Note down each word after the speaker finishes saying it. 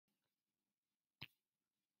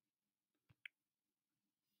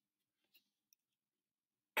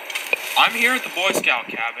I'm here at the Boy Scout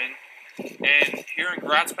cabin, and here in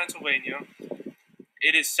Gratz, Pennsylvania.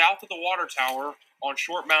 It is south of the water tower on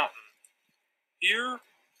Short Mountain. Here,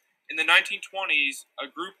 in the 1920s, a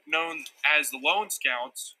group known as the Lone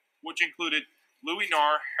Scouts, which included Louis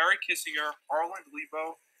Narr, Harry Kissinger, Harland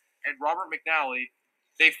Lebo, and Robert McNally,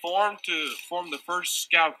 they formed to form the first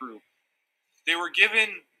scout group. They were given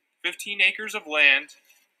 15 acres of land,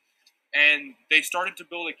 and they started to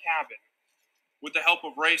build a cabin with the help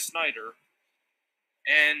of Ray Snyder,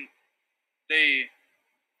 and they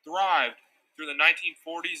thrived through the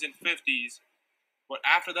 1940s and 50s, but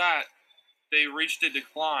after that, they reached a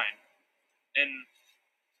decline, and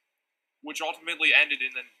which ultimately ended in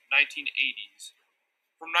the 1980s.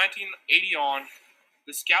 From 1980 on,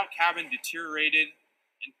 the scout cabin deteriorated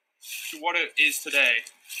to what it is today.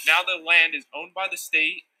 Now the land is owned by the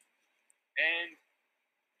state, and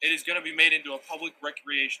it is going to be made into a public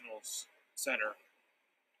recreational center.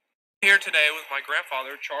 I'm here today with my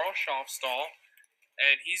grandfather, Charles Schaufstall,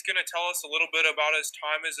 and he's going to tell us a little bit about his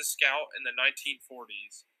time as a scout in the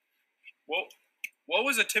 1940s. What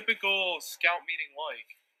was a typical scout meeting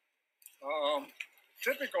like?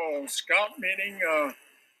 Typical scout meeting,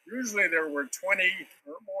 usually there were 20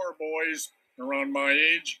 or more boys around my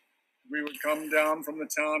age. We would come down from the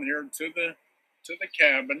town here to the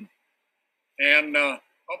cabin, and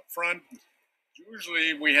up front,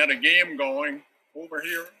 usually we had a game going over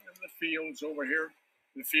here in the fields. Over here,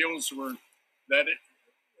 the fields were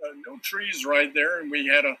no trees right there, and we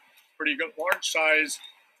had a pretty good large size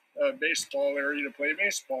baseball area to play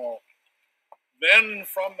baseball. Then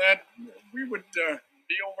from that, we would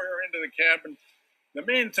be over here into the cabin. The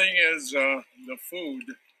main thing is the food.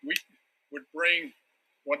 We would bring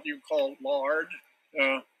what you call lard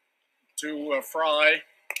to fry,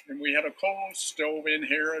 and we had a coal stove in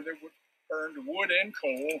here that burned wood and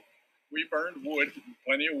coal. We burned wood,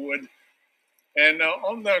 plenty of wood. And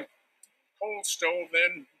on the coal stove,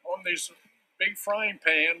 then on these big frying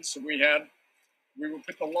pans we would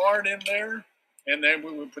put the lard in there, and then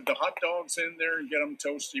we would put the hot dogs in there and get them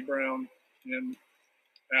toasty brown. And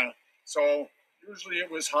so usually it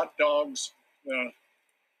was hot dogs in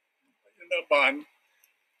a bun.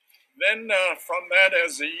 Then from that,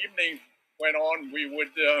 as the evening went on, we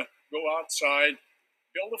would go outside,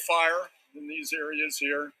 build a fire in these areas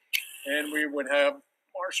here, and we would have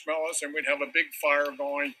marshmallows, and we'd have a big fire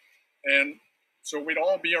going. And so we'd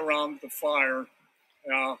all be around the fire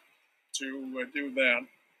to do that.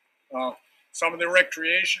 Some of the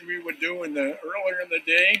recreation we would do earlier in the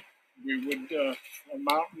day, we would, the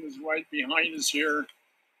mountain is right behind us here,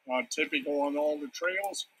 typical on all the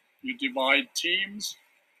trails. You divide teams,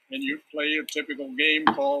 and you play a typical game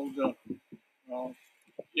called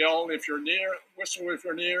yell if you're near, whistle if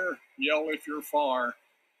you're near, yell if you're far.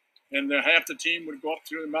 And half the team would go up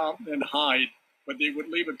to the mountain and hide, but they would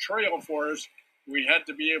leave a trail for us. We had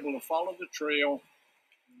to be able to follow the trail,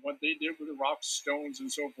 what they did with the rocks, stones, and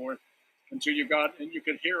so forth, until you got, and you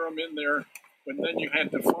could hear them in there, but then you had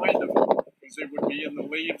to find them because they would be in the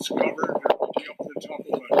leaves covered or be up the top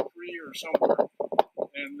of a tree or somewhere.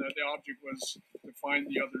 And the object was to find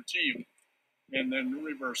the other team, and then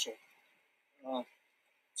reversal.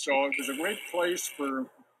 So it was a great place for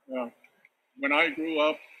when I grew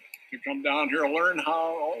up to come down here, learn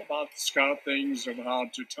all about the scout things, of how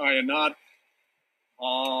to tie a knot,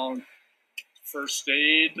 first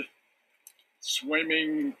aid,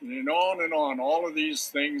 swimming, and on. All of these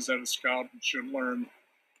things that a scout should learn.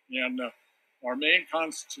 And our main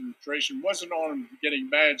concentration wasn't on getting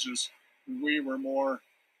badges. We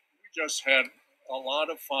just had a lot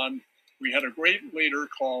of fun. We had a great leader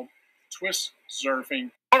called Twist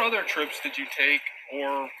Surfing. What other trips did you take,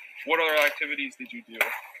 or what other activities did you do?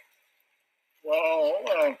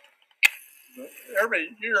 Well,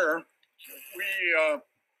 every year we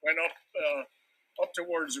went up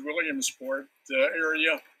towards the Williamsport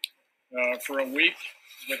area for a week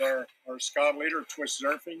with our scout leader, Twist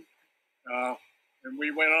Surfing. And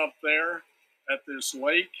we went up there at this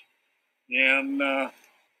lake, and there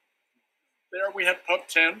we had pup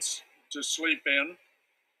tents to sleep in,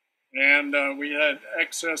 and we had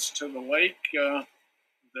access to the lake.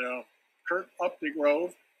 The Kurt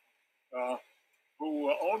Updegrove,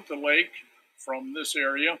 who owned the lake from this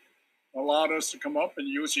area, allowed us to come up and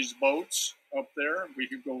use his boats up there. We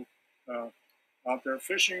could go out there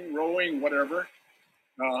fishing, rowing, whatever.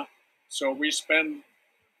 So we spend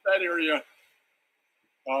that area.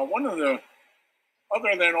 One of the,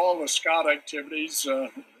 other than all the scout activities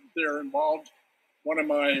they're involved, one of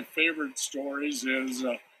my favorite stories is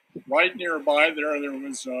right nearby there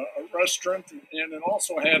was a restaurant, and it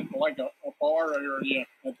also had like a bar area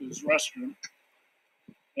at this restaurant.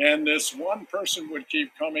 And this one person would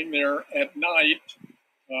keep coming there at night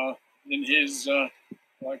in his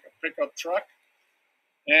like a pickup truck.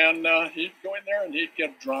 And he'd go in there and he'd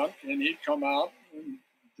get drunk and he'd come out and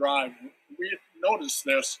drive. We noticed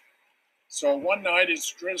this. So one night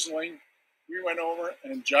it's drizzling. We went over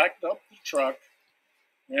and jacked up the truck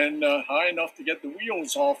and high enough to get the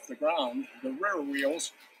wheels off the ground, the rear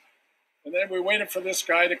wheels. And then we waited for this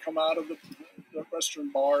guy to come out of the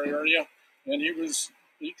Western bar area. And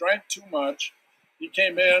he drank too much. He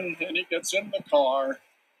came in and he gets in the car.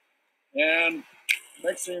 And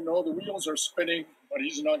next thing you know, the wheels are spinning, but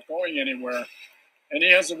he's not going anywhere. And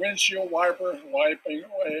he has a windshield wiper wiping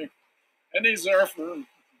away. And he's there for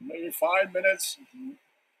maybe 5 minutes.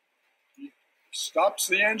 He stops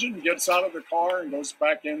the engine, gets out of the car, and goes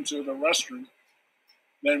back into the restroom.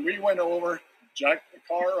 Then we went over, jacked the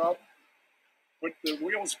car up, put the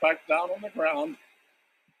wheels back down on the ground,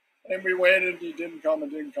 and we waited. He didn't come,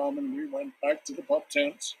 and we went back to the pub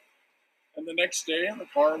tents. And the next day, the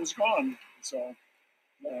car was gone. So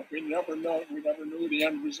we never knew the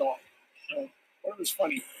end result. But it was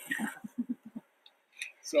funny.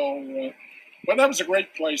 So, but that was a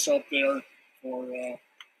great place up there. For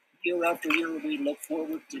year after year, we look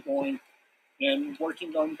forward to going and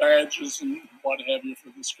working on badges and what have you for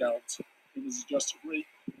the Scouts. It was just a great.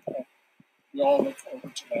 We all look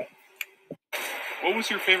forward to that. What was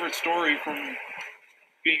your favorite story from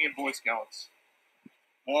being in Boy Scouts?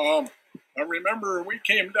 I remember we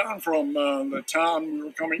came down from the town. We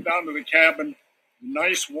were coming down to the cabin.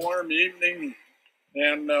 Nice warm evening,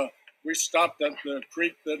 and we stopped at the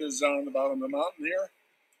creek that is down the bottom of the mountain here.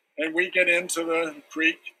 And we get into the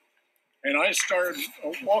creek, and I started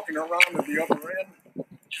walking around at the other end,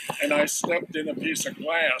 and I stepped in a piece of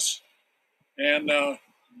glass, and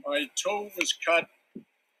my toe was cut,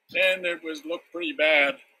 and it looked pretty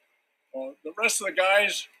bad. The rest of the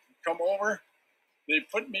guys come over. They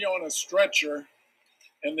put me on a stretcher,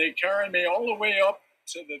 and they carry me all the way up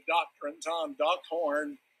to the doctor in town, Doc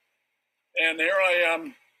Horn. And here I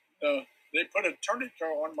am. They put a tourniquet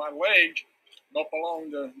on my leg up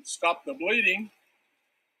along to stop the bleeding.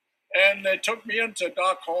 And they took me into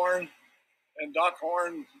Doc Horn. And Doc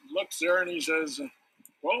Horn looks there and he says,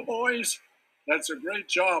 "Well, boys, that's a great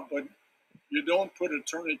job, but you don't put a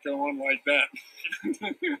tourniquet on like that."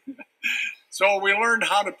 So we learned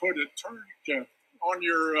how to put a tourniquet on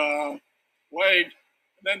your leg.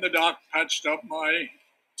 And then the doc patched up my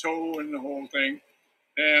toe and the whole thing,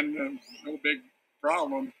 and no big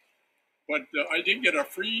problem. But I did get a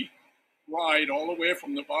free ride all the way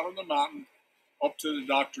from the bottom of the mountain up to the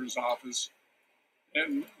doctor's office,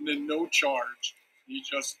 and then no charge.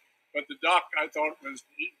 But the doc, I thought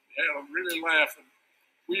he had a really laughing.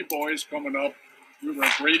 We boys coming up, we were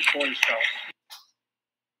a great Boy Scout.